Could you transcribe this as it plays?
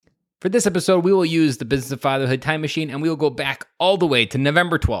For this episode, we will use the Business of Fatherhood time machine, and we will go back all the way to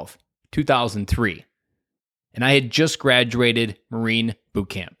November 12th, 2003. And I had just graduated Marine boot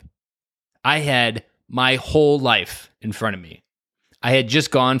camp. I had my whole life in front of me. I had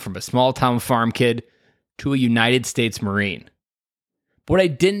just gone from a small town farm kid to a United States Marine. But what I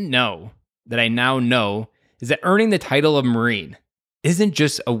didn't know, that I now know, is that earning the title of Marine isn't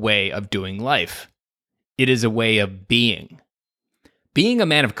just a way of doing life. It is a way of being. Being a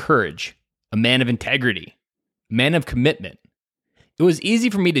man of courage, a man of integrity, a man of commitment. It was easy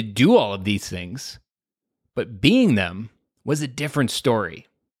for me to do all of these things, but being them was a different story.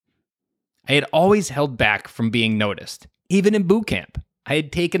 I had always held back from being noticed. Even in boot camp, I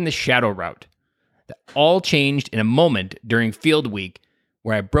had taken the shadow route. That all changed in a moment during field week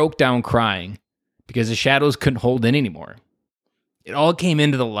where I broke down crying because the shadows couldn't hold in anymore. It all came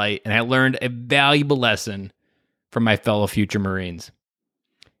into the light, and I learned a valuable lesson from my fellow future Marines.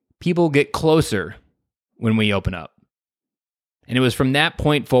 People get closer when we open up. And it was from that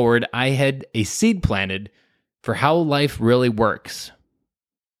point forward, I had a seed planted for how life really works.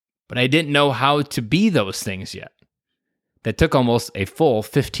 But I didn't know how to be those things yet. That took almost a full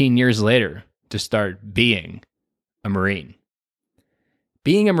 15 years later to start being a Marine.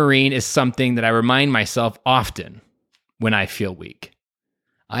 Being a Marine is something that I remind myself often when I feel weak.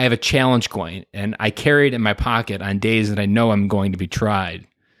 I have a challenge coin, and I carry it in my pocket on days that I know I'm going to be tried,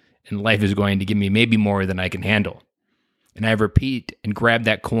 and life is going to give me maybe more than I can handle. And I repeat and grab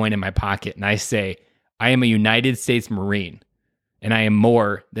that coin in my pocket, and I say, I am a United States Marine, and I am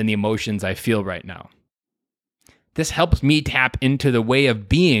more than the emotions I feel right now. This helps me tap into the way of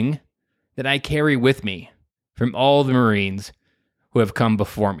being that I carry with me from all the Marines who have come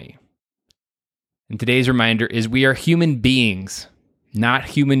before me. And today's reminder is we are human beings, not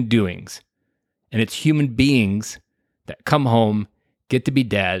human doings. And it's human beings that come home, get to be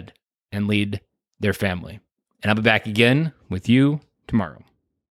dad, and lead their family. And I'll be back again with you tomorrow.